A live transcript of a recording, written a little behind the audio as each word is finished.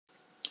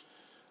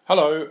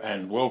Hello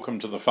and welcome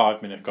to the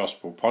 5-Minute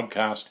Gospel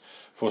Podcast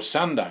for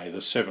Sunday the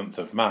 7th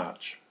of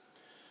March.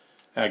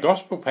 Our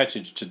Gospel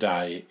passage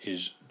today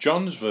is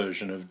John's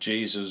version of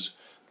Jesus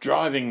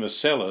driving the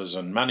sellers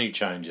and money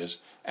changers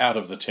out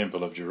of the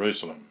Temple of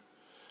Jerusalem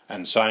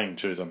and saying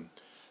to them,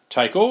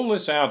 "Take all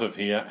this out of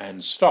here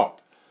and stop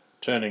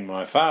turning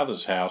my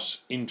Father's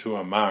house into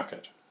a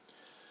market."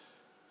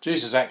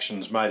 Jesus'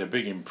 actions made a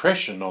big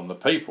impression on the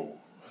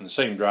people and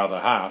seemed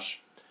rather harsh,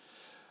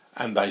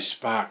 and they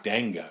sparked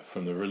anger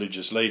from the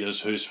religious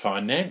leaders whose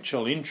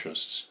financial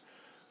interests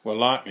were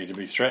likely to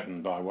be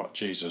threatened by what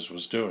Jesus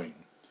was doing.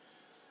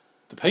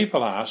 The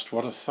people asked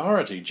what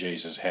authority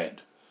Jesus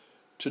had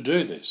to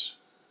do this.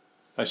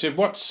 They said,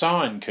 "What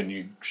sign can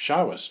you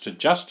show us to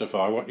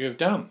justify what you have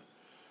done?"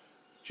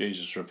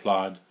 Jesus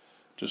replied,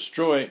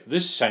 "Destroy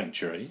this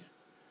sanctuary,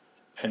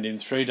 and in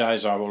 3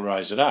 days I will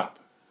raise it up."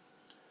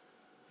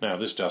 Now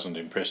this doesn't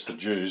impress the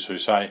Jews, who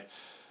say,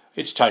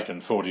 "It's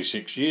taken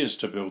 46 years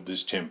to build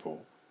this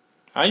temple.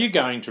 Are you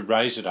going to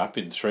raise it up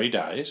in 3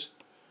 days?"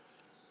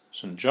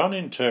 St. John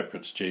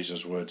interprets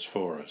Jesus' words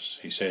for us.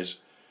 He says,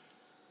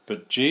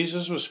 "But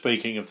Jesus was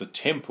speaking of the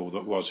temple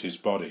that was his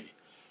body.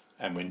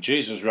 And when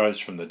Jesus rose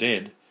from the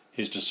dead,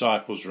 his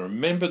disciples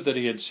remembered that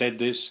he had said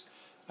this,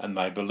 and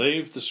they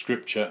believed the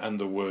scripture and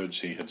the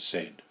words he had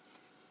said."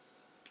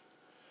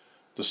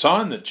 The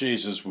sign that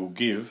Jesus will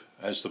give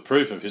as the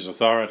proof of his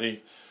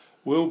authority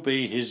will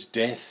be his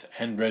death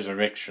and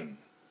resurrection.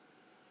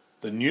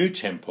 The new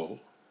temple,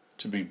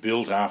 to be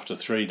built after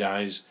 3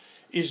 days,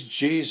 is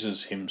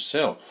Jesus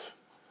himself.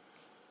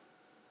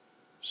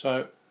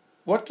 So,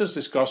 what does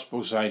this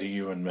gospel say to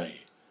you and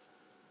me?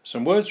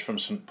 Some words from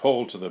St.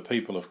 Paul to the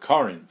people of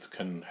Corinth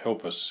can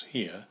help us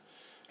here.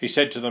 He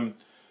said to them,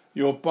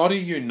 "Your body,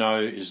 you know,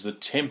 is the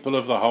temple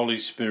of the Holy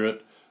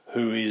Spirit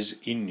who is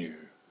in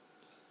you."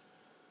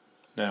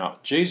 Now,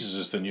 Jesus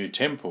is the new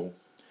temple,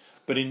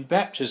 but in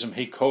baptism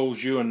he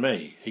calls you and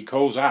me, he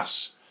calls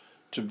us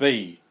to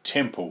be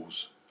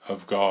temples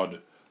of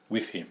God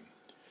with him.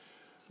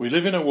 We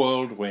live in a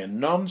world where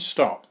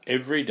non-stop,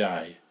 every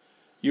day,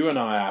 you and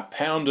I are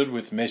pounded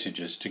with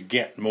messages to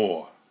get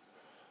more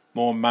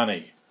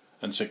money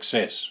and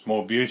success,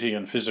 more beauty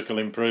and physical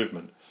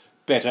improvement,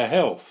 better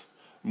health,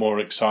 more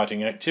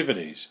exciting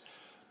activities,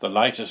 the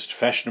latest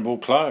fashionable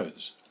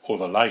clothes, or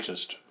the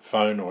latest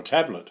phone or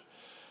tablet,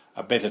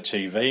 a better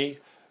TV,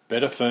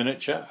 better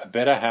furniture, a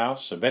better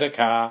house, a better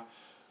car,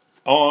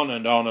 on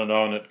and on and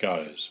on it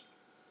goes.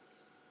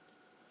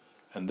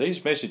 And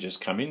these messages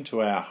come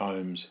into our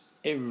homes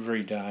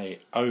every day,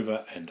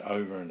 over and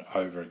over and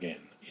over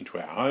again, into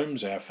our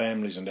homes, our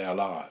families and our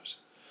lives.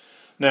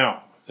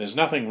 Now, there's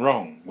nothing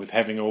wrong with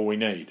having all we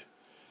need,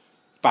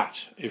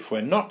 but if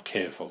we're not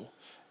careful,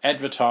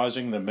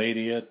 advertising, the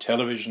media,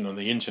 television and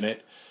the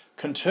internet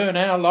can turn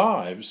our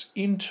lives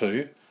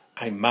into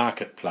a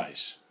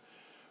marketplace,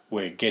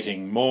 where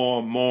getting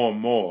more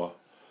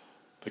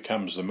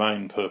becomes the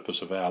main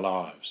purpose of our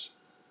lives.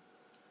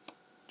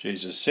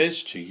 Jesus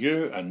says to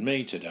you and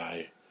me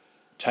today,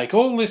 take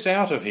all this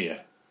out of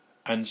here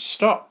and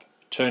stop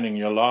turning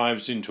your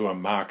lives into a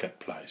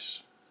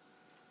marketplace.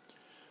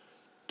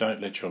 Don't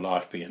let your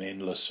life be an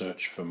endless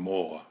search for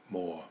more.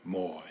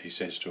 He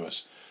says to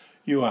us,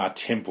 you are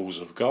temples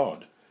of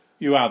God.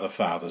 You are the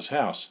Father's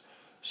house.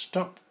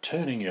 Stop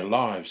turning your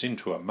lives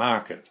into a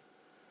market.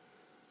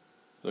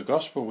 The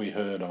gospel we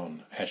heard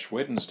on Ash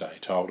Wednesday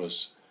told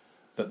us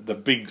that the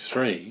big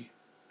 3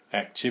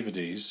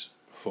 activities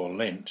for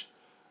Lent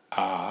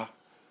are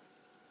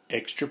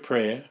extra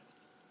prayer,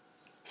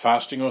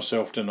 fasting or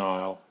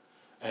self-denial,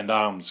 and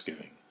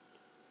almsgiving,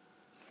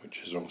 which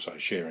is also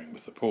sharing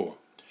with the poor.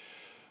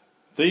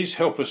 These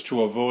help us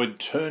to avoid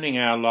turning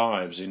our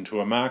lives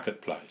into a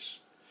marketplace.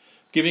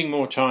 Giving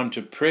more time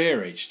to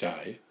prayer each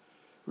day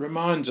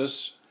reminds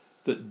us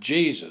that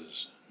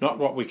Jesus, not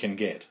what we can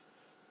get,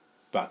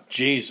 but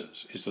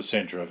Jesus is the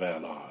centre of our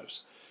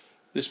lives.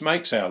 This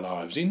makes our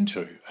lives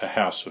into a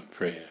house of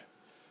prayer.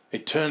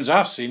 It turns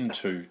us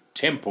into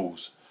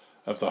temples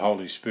of the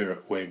Holy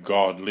Spirit where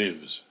God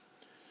lives.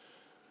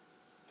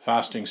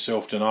 Fasting,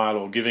 self-denial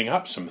or giving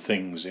up some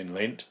things in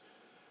Lent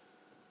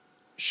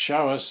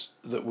show us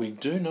that we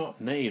do not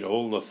need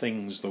all the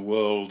things the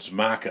world's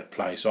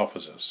marketplace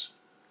offers us.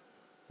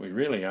 We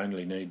really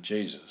only need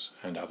Jesus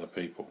and other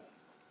people.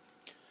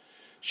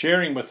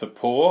 Sharing with the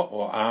poor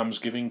or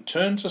almsgiving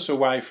turns us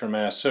away from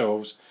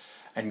ourselves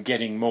and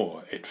getting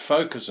more. It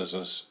focuses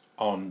us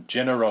on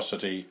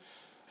generosity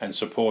and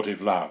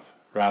supportive love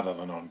rather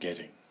than on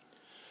getting.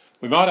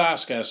 We might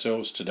ask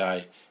ourselves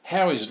today,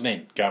 how is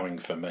Lent going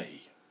for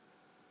me?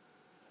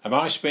 Am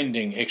I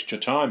spending extra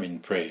time in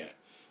prayer,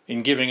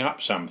 in giving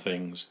up some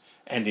things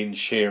and in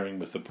sharing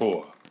with the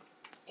poor?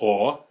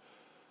 Or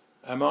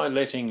am I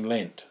letting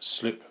Lent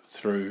slip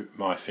through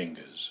my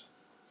fingers?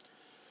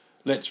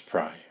 Let's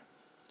pray.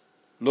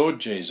 Lord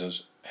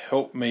Jesus,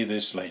 help me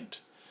this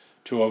Lent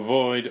to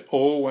avoid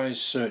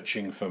always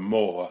searching for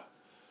more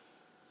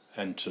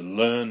and to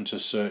learn to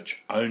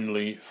search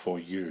only for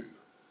you.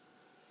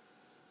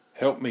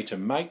 Help me to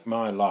make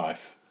my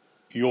life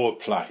your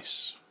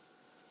place.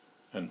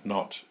 and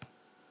not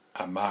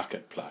a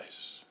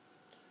marketplace.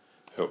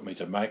 Help me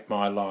to make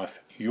my life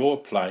your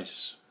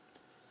place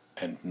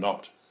and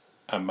not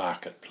a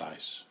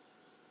marketplace.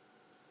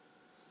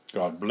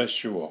 God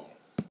bless you all.